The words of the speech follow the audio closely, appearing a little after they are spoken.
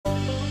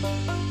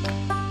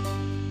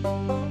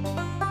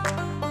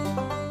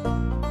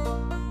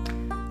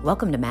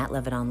Welcome to Matt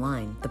Levitt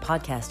Online, the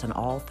podcast on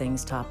all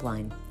things top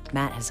line.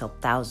 Matt has helped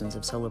thousands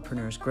of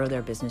solopreneurs grow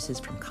their businesses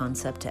from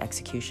concept to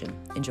execution.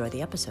 Enjoy the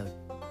episode.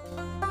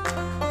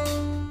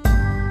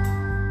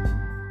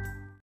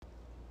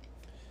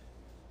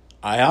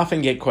 I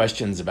often get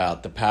questions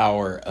about the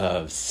power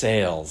of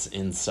sales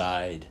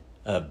inside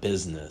a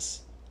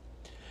business.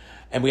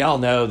 And we all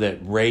know that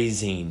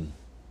raising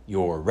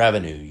your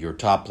revenue, your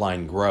top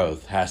line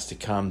growth, has to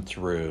come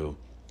through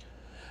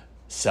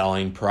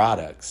selling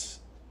products,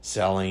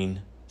 selling,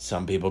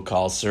 some people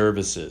call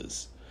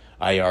services.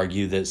 I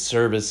argue that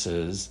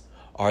services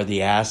are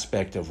the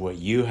aspect of what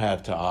you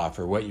have to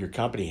offer, what your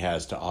company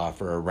has to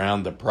offer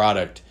around the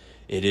product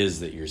it is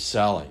that you're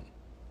selling.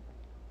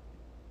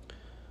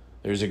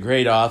 There's a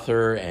great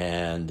author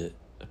and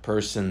a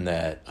person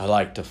that I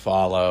like to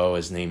follow.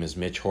 His name is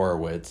Mitch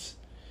Horowitz.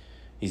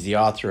 He's the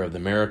author of The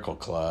Miracle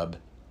Club.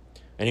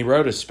 And he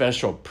wrote a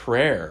special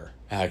prayer,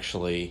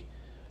 actually,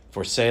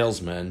 for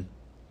salesmen.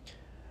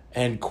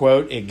 And,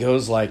 quote, it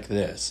goes like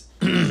this.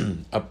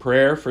 A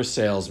prayer for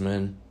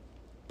salesmen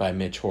by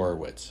Mitch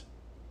Horowitz.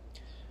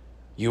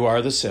 You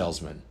are the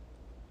salesman.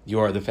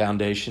 You are the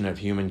foundation of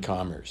human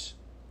commerce.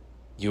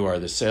 You are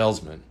the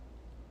salesman.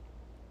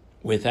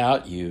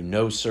 Without you,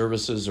 no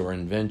services or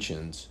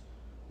inventions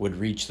would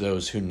reach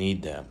those who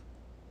need them.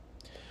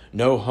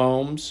 No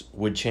homes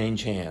would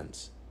change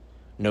hands.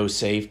 No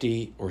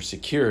safety or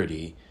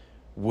security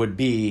would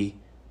be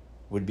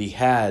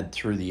had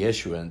through the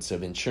issuance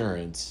of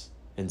insurance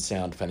and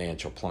sound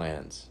financial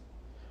plans.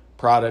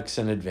 Products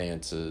and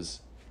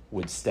advances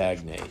would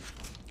stagnate.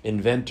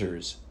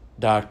 Inventors,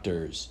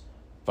 doctors,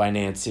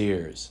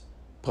 financiers,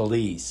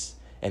 police,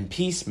 and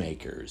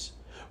peacemakers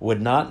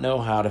would not know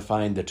how to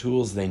find the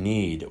tools they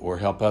need or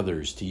help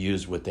others to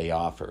use what they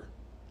offer.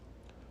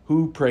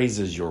 Who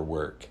praises your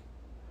work?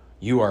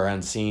 You are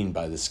unseen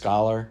by the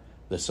scholar,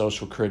 the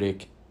social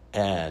critic,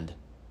 and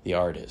the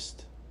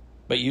artist.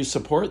 But you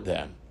support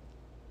them.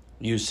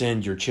 You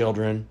send your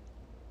children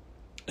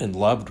and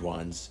loved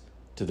ones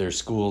to their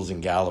schools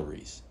and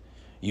galleries.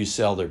 You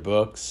sell their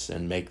books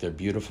and make their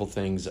beautiful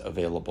things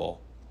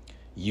available.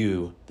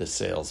 You, the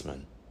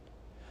salesman,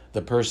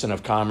 the person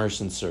of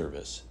commerce and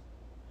service,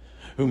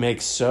 who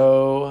makes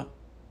so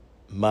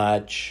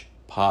much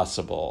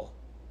possible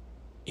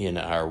in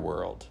our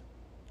world.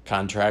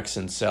 Contracts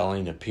and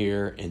selling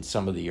appear in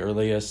some of the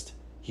earliest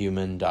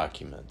human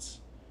documents.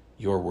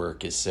 Your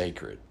work is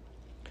sacred.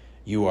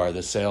 You are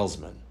the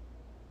salesman.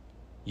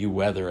 You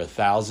weather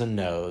 1,000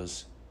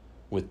 no's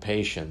with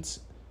patience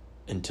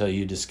until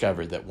you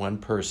discover that one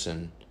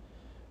person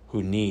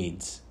who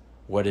needs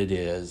what it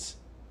is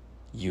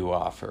you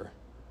offer.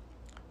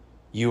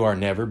 You are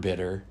never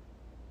bitter.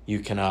 You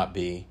cannot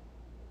be.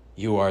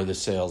 You are the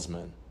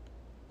salesman,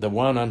 the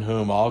one on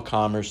whom all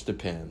commerce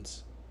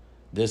depends.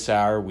 This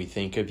hour we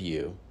think of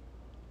you.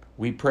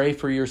 We pray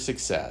for your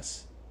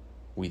success.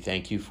 We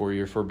thank you for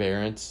your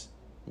forbearance.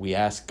 We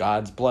ask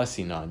God's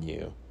blessing on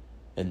you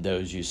and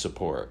those you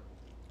support.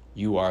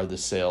 You are the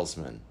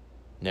salesman.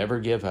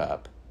 Never give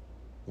up.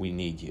 We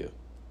need you.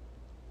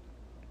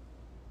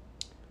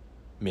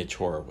 Mitch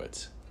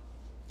Horowitz.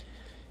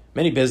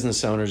 Many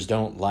business owners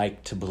don't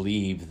like to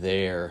believe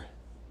they're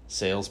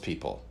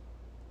salespeople.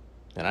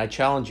 And I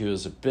challenge you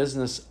as a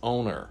business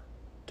owner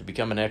to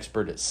become an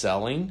expert at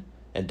selling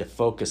and to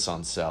focus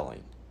on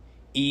selling,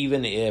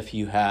 even if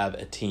you have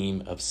a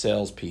team of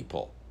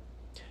salespeople.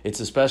 It's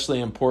especially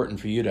important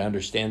for you to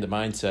understand the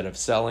mindset of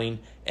selling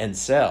and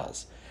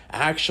sales.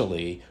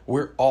 Actually,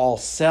 we're all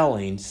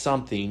selling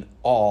something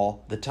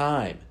all the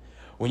time.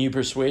 When you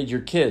persuade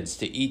your kids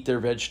to eat their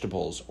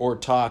vegetables or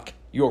talk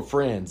your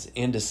friends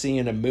into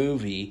seeing a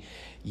movie,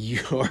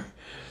 you've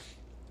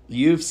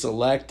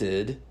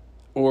selected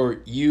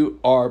or you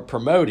are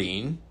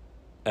promoting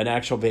an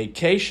actual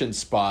vacation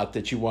spot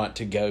that you want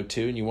to go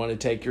to, and you want to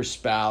take your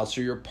spouse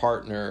or your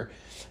partner,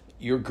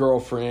 your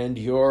girlfriend,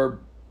 your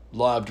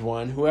loved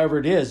one, whoever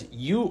it is,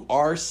 you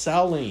are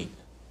selling.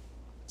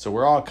 So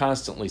we're all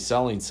constantly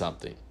selling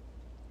something.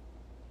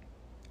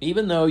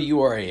 Even though you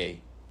are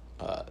a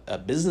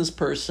business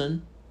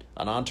person,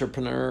 an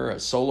entrepreneur, a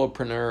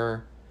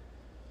solopreneur,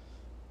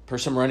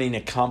 person running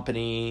a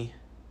company,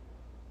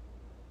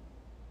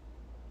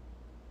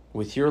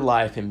 with your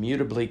life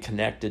immutably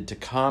connected to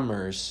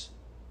commerce,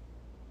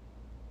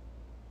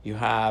 you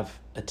have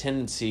a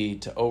tendency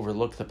to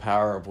overlook the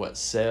power of what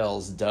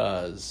sales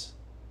does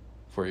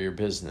for your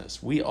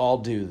business. We all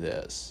do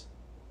this.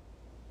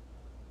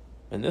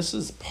 And this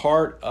is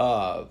part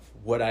of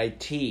what I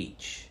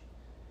teach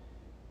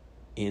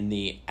in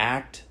the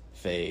ACT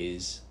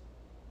phase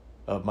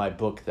of my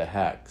book, The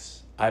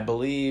Hex. I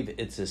believe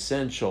it's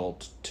essential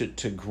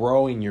to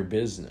growing your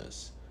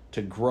business,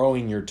 to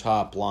growing your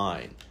top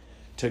line,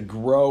 to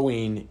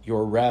growing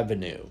your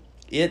revenue.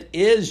 It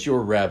is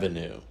your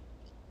revenue.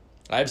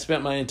 I've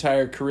spent my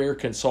entire career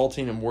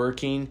consulting and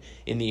working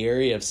in the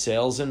area of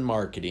sales and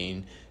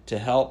marketing to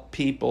help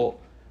people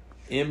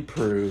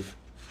improve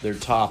their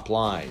top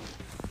line.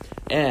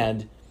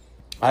 And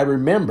I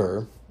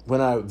remember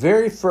when I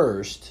very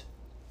first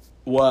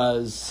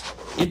was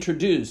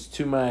introduced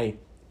to my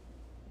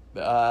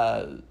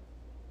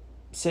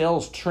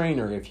sales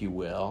trainer, if you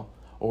will,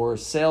 or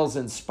sales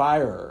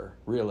inspirer,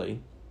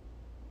 really,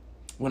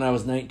 when I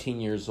was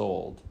 19 years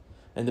old.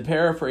 And the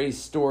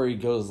paraphrase story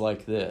goes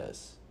like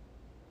this.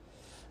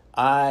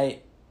 I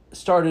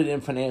started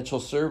in financial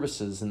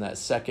services in that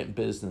second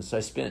business.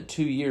 I spent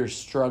 2 years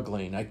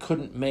struggling. I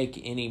couldn't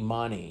make any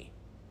money.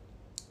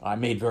 I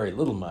made very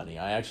little money.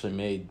 I actually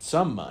made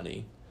some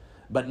money,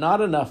 but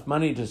not enough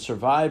money to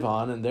survive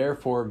on, and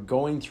therefore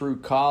going through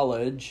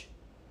college,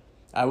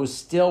 I was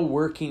still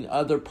working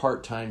other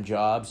part-time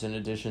jobs in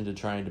addition to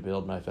trying to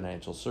build my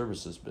financial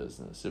services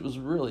business. It was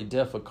really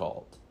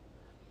difficult.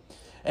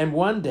 And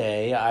one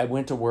day I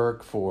went to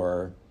work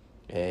for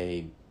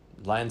a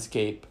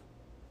landscape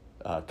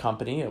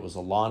company. It was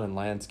a lawn and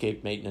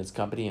landscape maintenance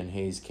company in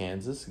Hays,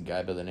 Kansas. A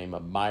guy by the name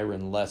of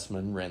Myron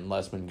Lessman ran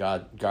Lessman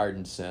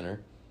Garden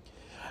Center.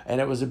 And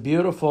it was a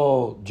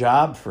beautiful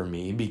job for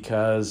me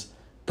because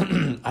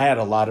I had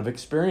a lot of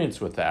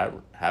experience with that,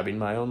 having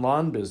my own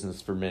lawn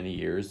business for many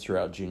years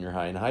throughout junior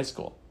high and high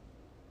school.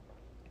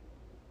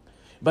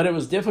 But it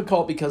was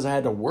difficult because I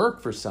had to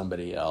work for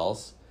somebody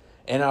else,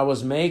 and I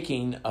was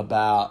making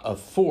about a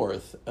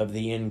fourth of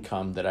the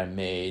income that I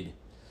made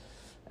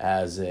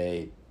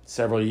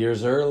several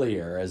years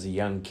earlier as a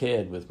young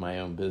kid with my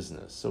own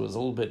business. So it was a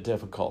little bit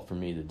difficult for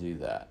me to do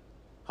that.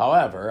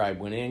 However, I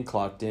went in,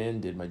 clocked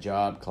in, did my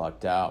job,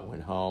 clocked out,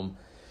 went home.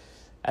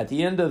 At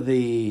the end of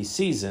the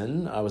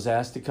season, I was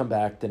asked to come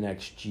back the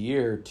next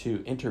year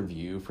to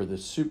interview for the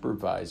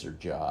supervisor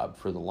job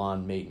for the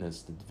lawn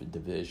maintenance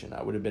division.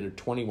 I would have been at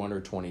 21 or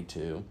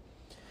 22.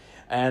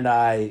 And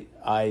I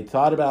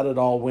thought about it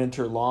all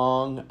winter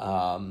long,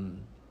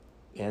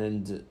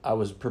 and I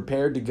was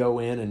prepared to go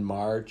in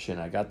March,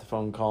 and I got the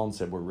phone call and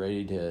said, we're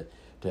ready to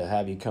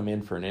have you come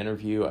in for an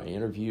interview. I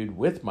interviewed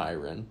with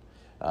Myron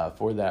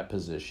for that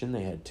position.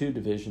 They had two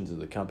divisions of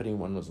the company.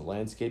 One was the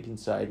landscaping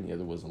side, and the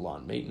other was the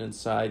lawn maintenance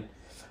side.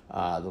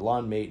 The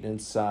lawn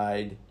maintenance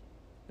side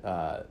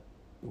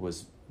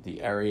was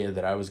the area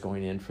that I was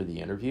going in for the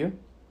interview.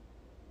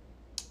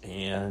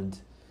 And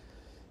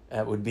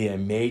that would be a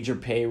major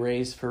pay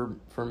raise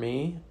for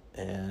me,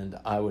 and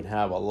I would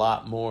have a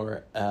lot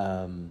more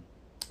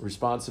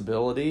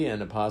responsibility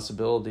and a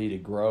possibility to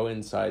grow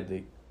inside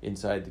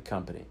the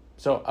company.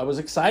 So I was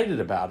excited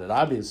about it,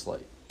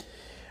 obviously.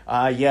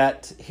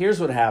 Yet,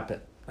 here's what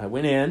happened. I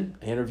went in,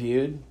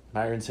 interviewed.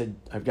 Myron said,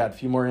 I've got a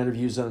few more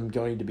interviews I'm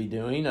going to be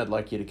doing. I'd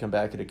like you to come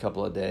back in a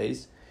couple of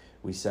days.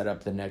 We set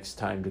up the next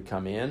time to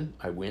come in.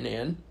 I went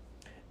in,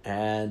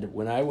 and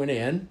when I went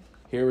in,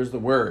 here was the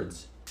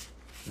words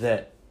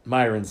that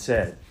Myron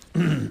said.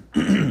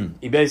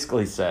 He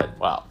basically said,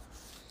 well,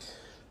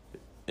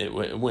 it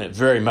went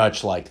very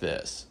much like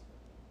this.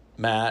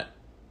 Matt,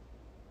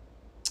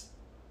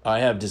 I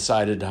have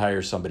decided to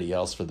hire somebody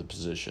else for the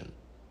position,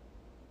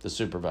 the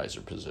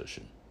supervisor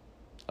position.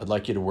 I'd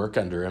like you to work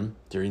under him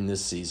during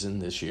this season,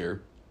 this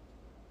year.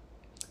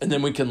 And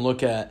then we can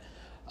look at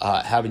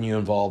having you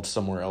involved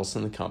somewhere else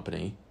in the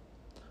company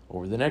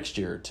over the next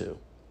year or two.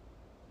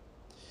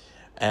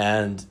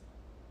 And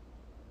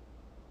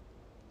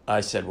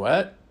I said,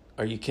 what?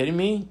 Are you kidding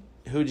me?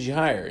 Who did you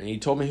hire? And he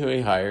told me who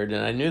he hired,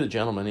 and I knew the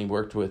gentleman. He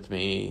worked with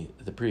me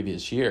the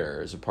previous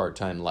year as a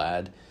part-time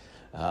lad.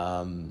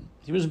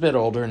 He was a bit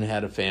older and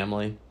had a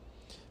family.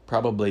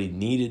 Probably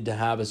needed to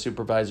have a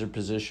supervisor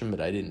position, but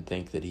I didn't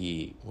think that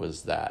he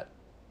was that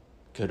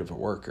good of a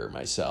worker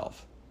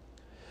myself.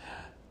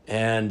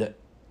 And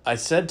I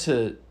said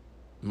to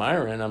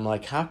Myron, I'm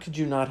like, how could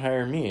you not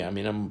hire me? I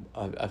mean,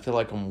 I feel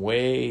like I'm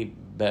way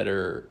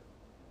better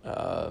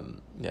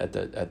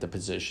at the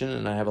position,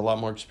 and I have a lot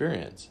more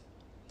experience.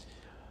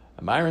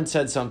 Myron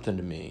said something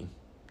to me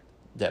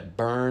that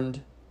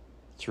burned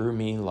through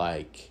me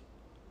like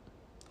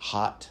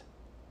hot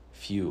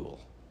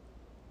fuel.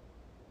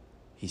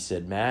 He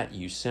said, Matt,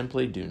 you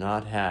simply do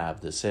not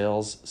have the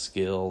sales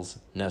skills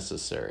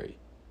necessary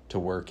to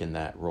work in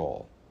that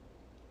role.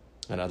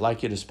 And I'd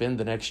like you to spend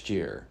the next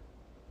year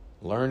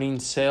learning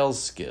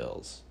sales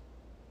skills,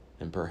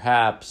 and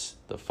perhaps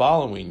the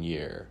following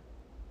year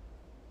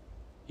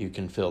you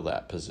can fill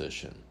that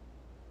position.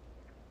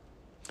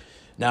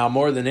 Now,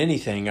 more than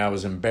anything, I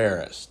was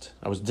embarrassed.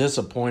 I was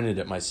disappointed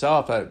at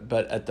myself,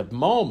 but at the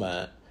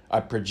moment, I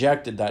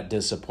projected that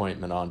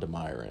disappointment onto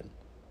Myron.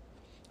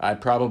 I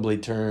probably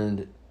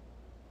turned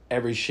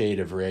every shade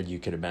of red you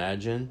could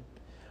imagine.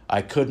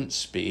 I couldn't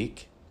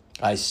speak.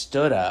 I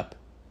stood up,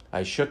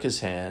 I shook his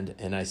hand,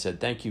 and I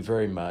said, thank you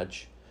very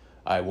much.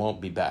 I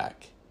won't be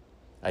back.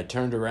 I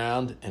turned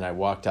around and I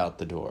walked out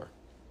the door.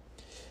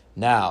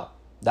 Now,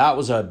 that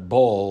was a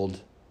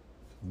bold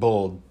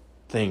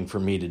thing for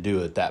me to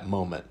do at that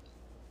moment,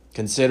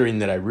 considering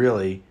that I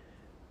really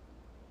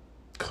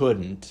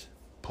couldn't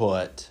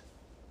put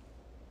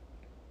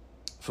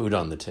food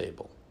on the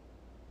table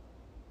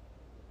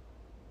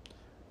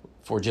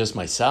for just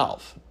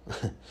myself.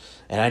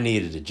 And I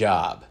needed a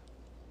job.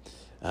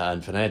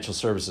 And financial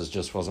services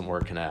just wasn't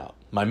working out.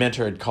 My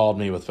mentor had called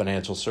me with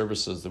financial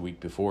services the week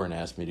before and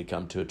asked me to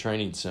come to a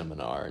training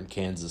seminar in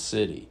Kansas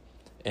City.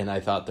 And I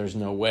thought, there's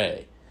no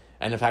way.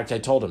 And in fact, I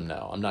told him,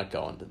 no, I'm not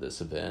going to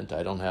this event.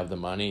 I don't have the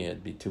money.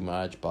 It'd be too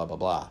much, blah, blah,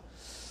 blah.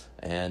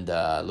 And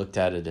looked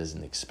at it as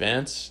an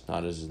expense,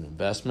 not as an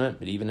investment.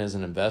 But even as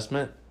an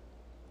investment,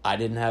 I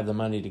didn't have the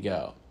money to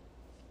go.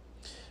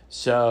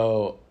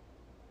 So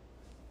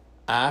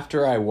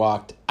after I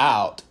walked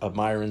out of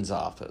Myron's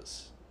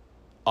office,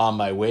 on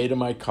my way to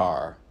my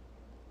car,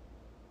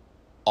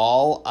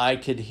 all I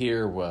could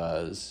hear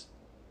was,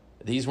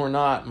 these were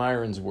not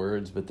Myron's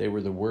words, but they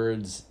were the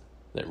words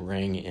that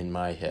rang in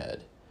my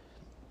head.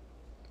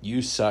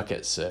 You suck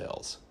at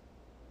sales.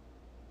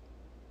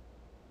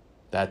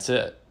 That's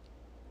it.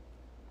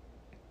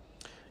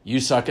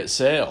 You suck at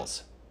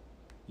sales.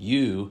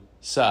 You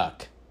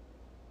suck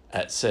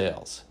at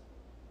sales.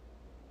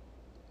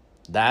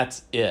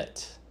 That's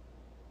it.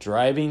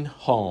 Driving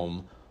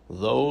home,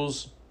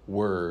 those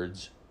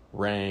words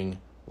rang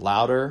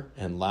louder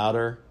and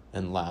louder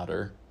and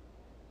louder.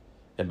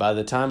 And by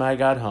the time I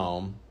got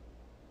home,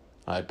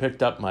 I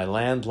picked up my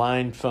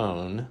landline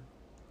phone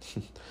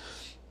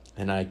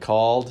and I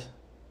called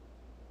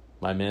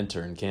my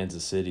mentor in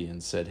Kansas City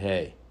and said,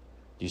 hey,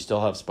 do you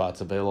still have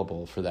spots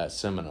available for that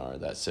seminar,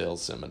 that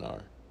sales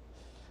seminar?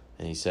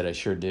 And he said, I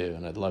sure do,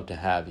 and I'd love to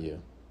have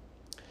you.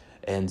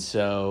 And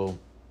so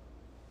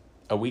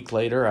a week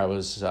later,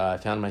 I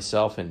found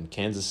myself in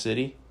Kansas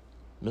City,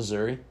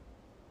 Missouri,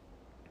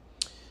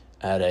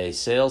 at a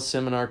sales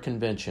seminar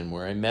convention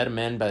where I met a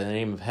man by the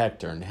name of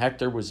Hector. And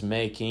Hector was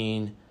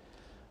making,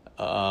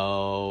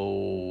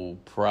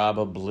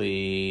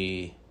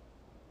 probably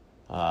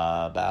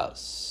about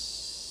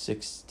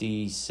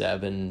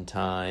 67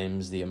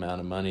 times the amount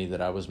of money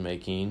that I was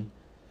making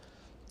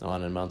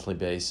on a monthly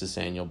basis,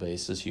 annual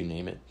basis, you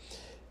name it.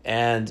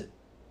 And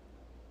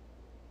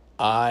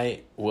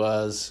I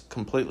was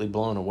completely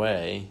blown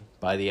away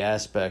by the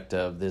aspect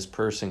of this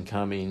person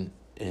coming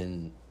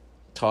and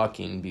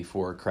talking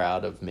before a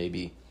crowd of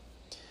maybe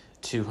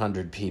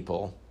 200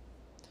 people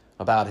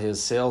about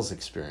his sales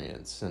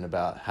experience and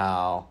about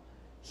how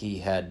he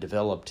had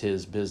developed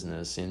his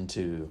business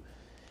into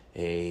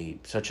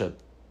such a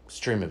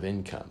stream of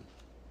income.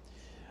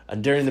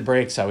 And during the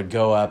breaks, I would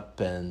go up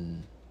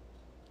and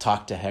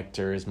talk to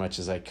Hector as much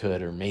as I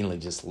could, or mainly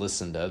just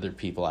listen to other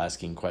people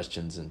asking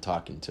questions and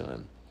talking to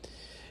him.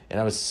 And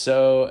I was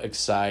so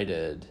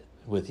excited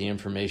with the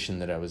information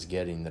that I was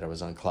getting that I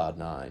was on cloud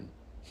nine.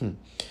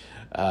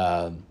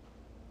 At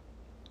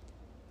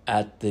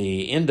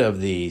the end of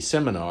the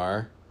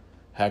seminar,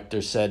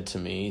 Hector said to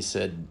me,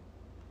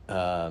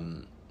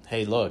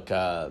 hey, look,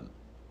 I'd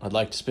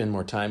like to spend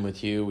more time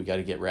with you. We got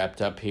to get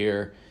wrapped up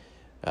here.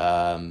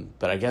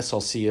 But I guess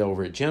I'll see you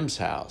over at Jim's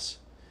house.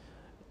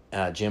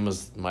 Jim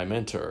was my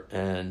mentor.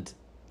 And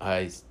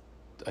I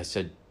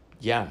said,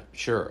 yeah,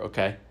 sure,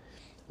 okay.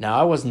 Now,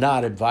 I was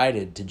not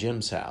invited to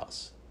Jim's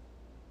house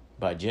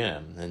by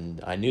Jim. And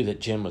I knew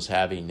that Jim was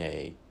having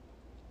a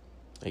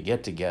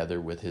get-together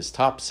with his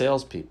top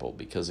salespeople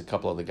because a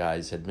couple of the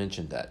guys had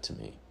mentioned that to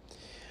me.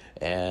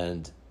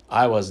 And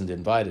I wasn't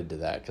invited to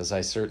that because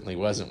I certainly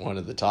wasn't one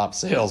of the top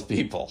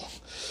salespeople.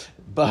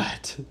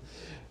 But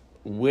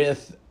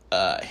with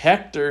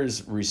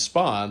Hector's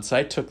response,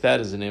 I took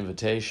that as an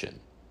invitation.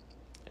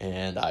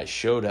 And I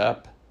showed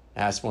up,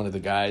 asked one of the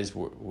guys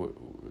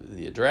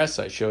the address.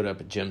 I showed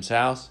up at Jim's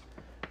house.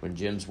 When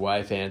Jim's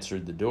wife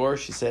answered the door,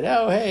 she said,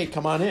 oh, hey,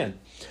 come on in.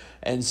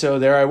 And so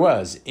there I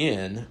was,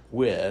 in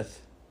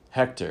with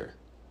Hector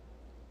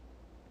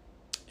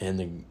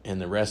and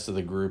the rest of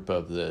the group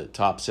of the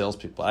top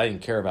salespeople. I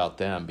didn't care about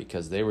them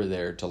because they were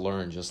there to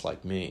learn just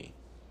like me.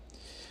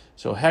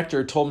 So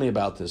Hector told me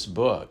about this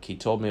book. He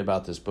told me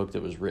about this book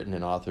that was written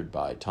and authored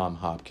by Tom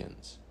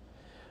Hopkins.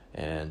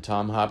 And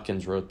Tom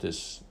Hopkins wrote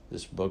this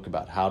book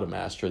about how to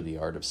master the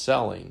art of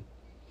selling.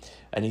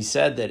 And he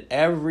said that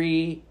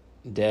every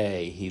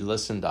day he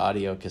listened to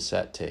audio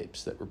cassette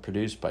tapes that were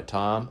produced by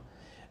Tom.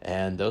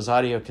 And those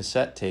audio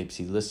cassette tapes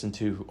he listened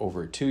to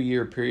over a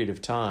 2-year period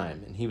of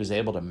time. And he was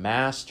able to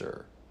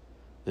master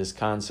this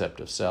concept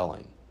of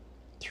selling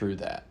through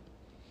that.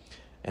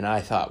 And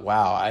I thought,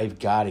 wow, I've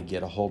got to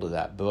get a hold of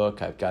that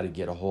book. I've got to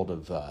get a hold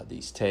of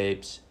these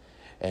tapes.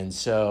 And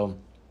so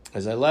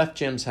as I left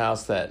Jim's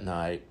house that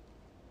night,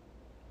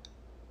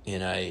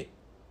 and I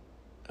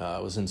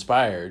was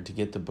inspired to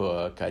get the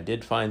book, I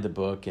did find the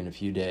book in a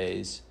few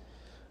days.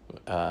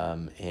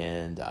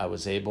 And I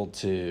was able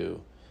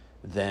to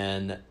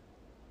then,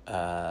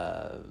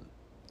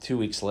 2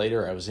 weeks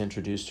later, I was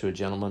introduced to a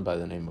gentleman by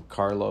the name of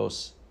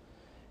Carlos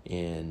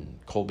in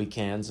Colby,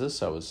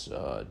 Kansas. I was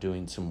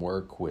doing some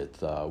work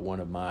with one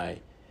of my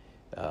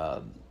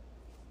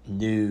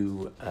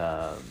new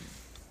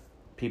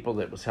people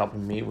that was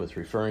helping me with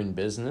referring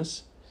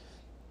business.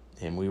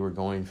 And we were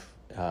going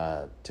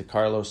to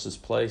Carlos's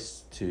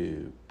place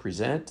to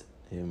present,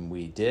 and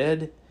we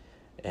did.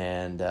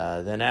 And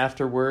then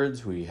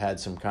afterwards, we had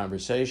some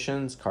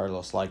conversations.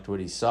 Carlos liked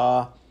what he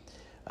saw.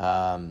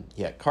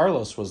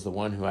 Carlos was the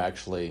one who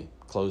actually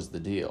closed the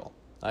deal.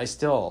 I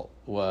still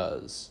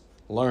was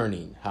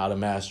learning how to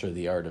master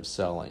the art of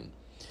selling.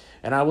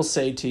 And I will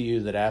say to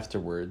you that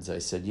afterwards, I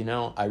said,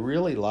 I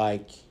really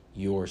like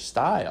your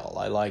style.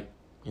 I like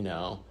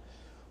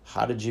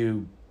how did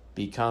you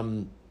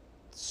become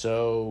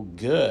so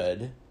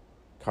good,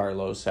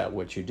 Carlos, at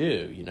what you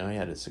do? He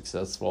had a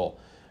successful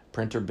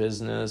printer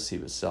business. He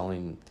was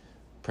selling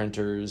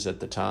printers at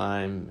the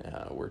time,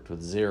 worked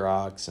with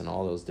Xerox and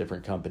all those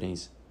different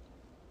companies.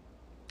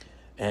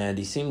 And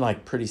he seemed like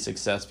a pretty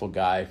successful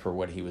guy for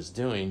what he was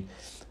doing.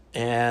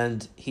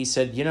 And he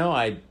said,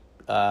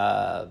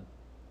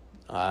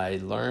 I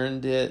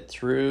learned it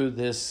through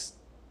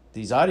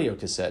these audio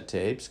cassette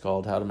tapes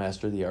called How to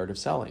Master the Art of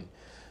Selling.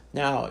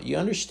 Now, you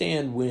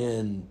understand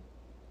when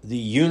the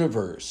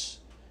universe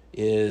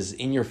is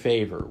in your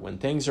favor, when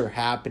things are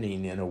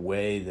happening in a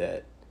way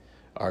that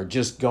are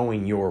just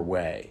going your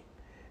way.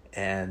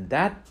 And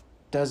that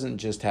doesn't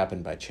just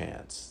happen by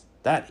chance.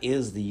 That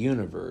is the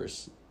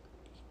universe,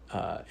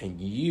 and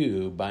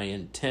you, by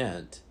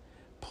intent,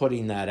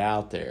 putting that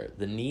out there,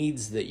 the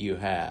needs that you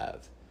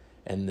have,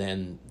 and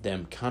then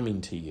them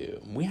coming to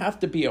you. We have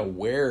to be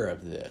aware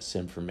of this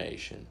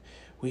information.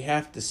 We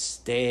have to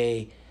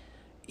stay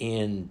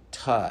in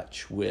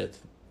touch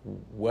with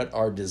what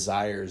our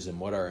desires and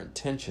what our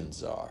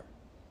intentions are.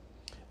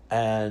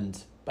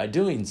 And by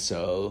doing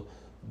so,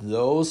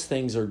 those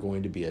things are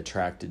going to be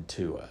attracted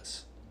to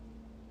us.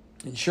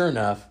 And sure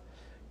enough,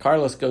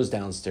 Carlos goes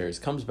downstairs,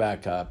 comes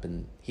back up,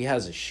 and he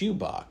has a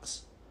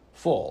shoebox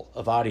full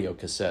of audio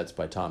cassettes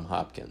by Tom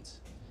Hopkins.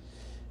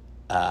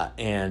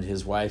 And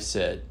his wife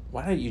said,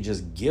 "Why don't you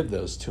just give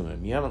those to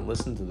him? You haven't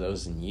listened to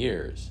those in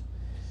years."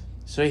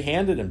 So he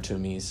handed them to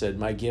me. He said,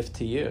 "My gift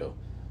to you."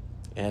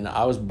 And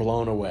I was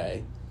blown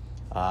away.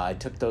 I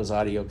took those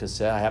audio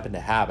cassettes. I happened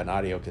to have an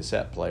audio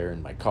cassette player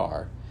in my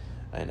car.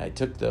 And I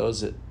took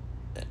those and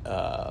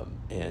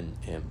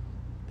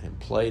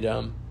played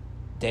them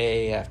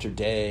day after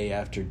day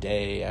after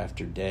day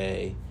after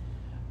day.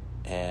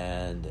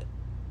 And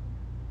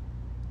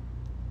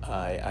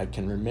I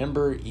can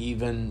remember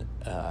even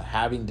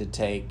having to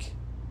take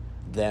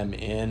them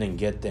in and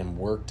get them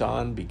worked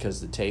on because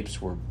the tapes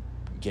were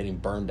getting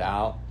burned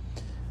out.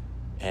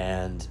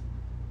 And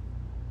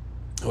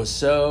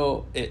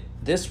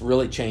this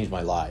really changed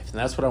my life. And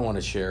that's what I want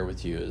to share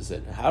with you, is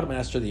that How to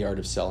Master the Art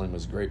of Selling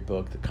was a great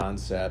book. The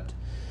concept,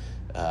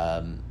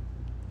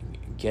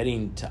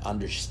 getting to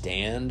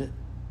understand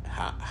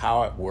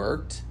how it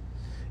worked.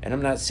 And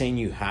I'm not saying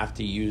you have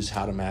to use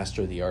How to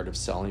Master the Art of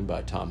Selling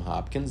by Tom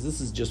Hopkins. This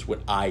is just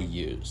what I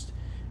used.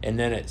 And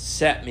then it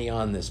set me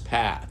on this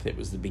path. It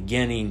was the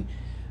beginning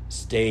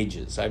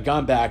stages. I've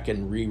gone back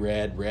and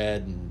read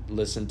and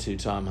listened to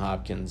Tom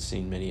Hopkins,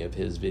 seen many of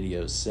his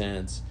videos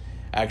since.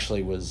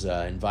 Actually was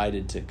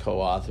invited to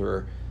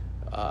co-author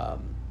a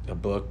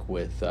book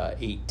with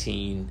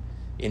 18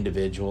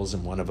 individuals,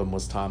 and one of them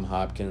was Tom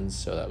Hopkins.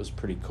 So that was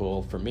pretty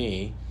cool for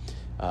me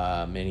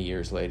many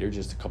years later,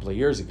 just a couple of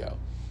years ago.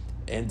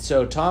 And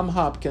so Tom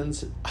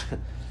Hopkins,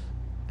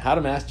 How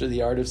to Master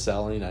the Art of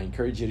Selling, I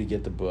encourage you to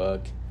get the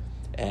book.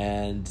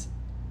 And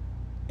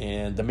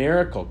The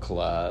Miracle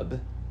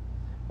Club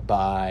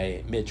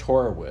by Mitch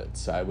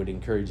Horowitz, I would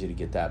encourage you to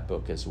get that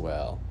book as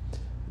well.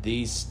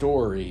 These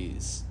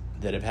stories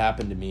that have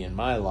happened to me in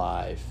my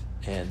life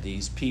and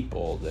these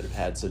people that have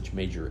had such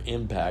major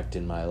impact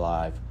in my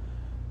life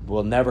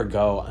will never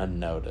go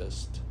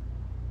unnoticed.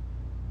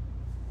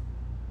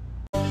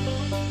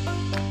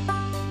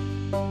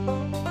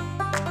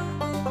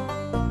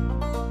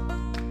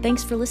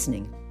 Thanks for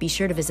listening. Be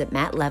sure to visit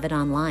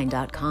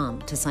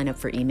mattlevitonline.com to sign up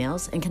for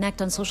emails and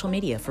connect on social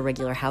media for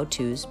regular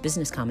how-tos,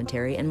 business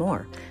commentary, and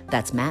more.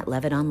 That's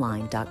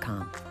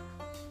mattlevitonline.com.